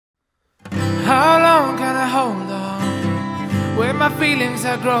my feelings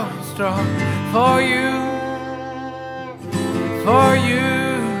are growing strong for you, for you.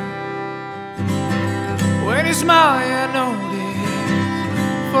 When you smile, I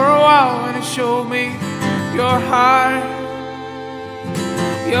noticed for a while when you showed me your heart,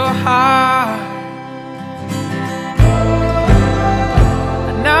 your heart.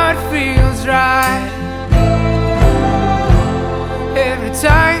 And now it feels right every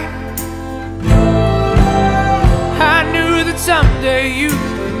time. I knew that someday you'd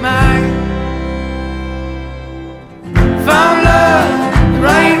be mine. Found love, the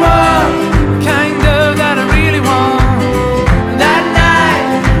right one, the kind of that I really want. That night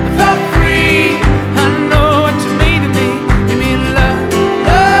I felt free. I know what you mean to me. You mean love,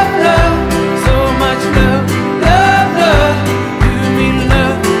 love, love, so much love, love, love. You mean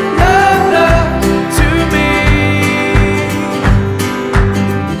love, love, love to me.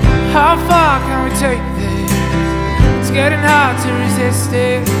 How far can we take this? It's getting hard to resist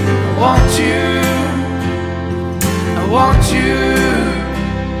it. I want you, I want you.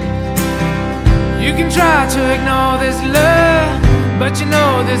 You can try to ignore this love, but you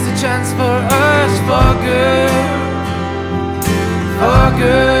know there's a chance for us, for good, for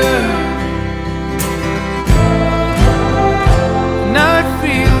good.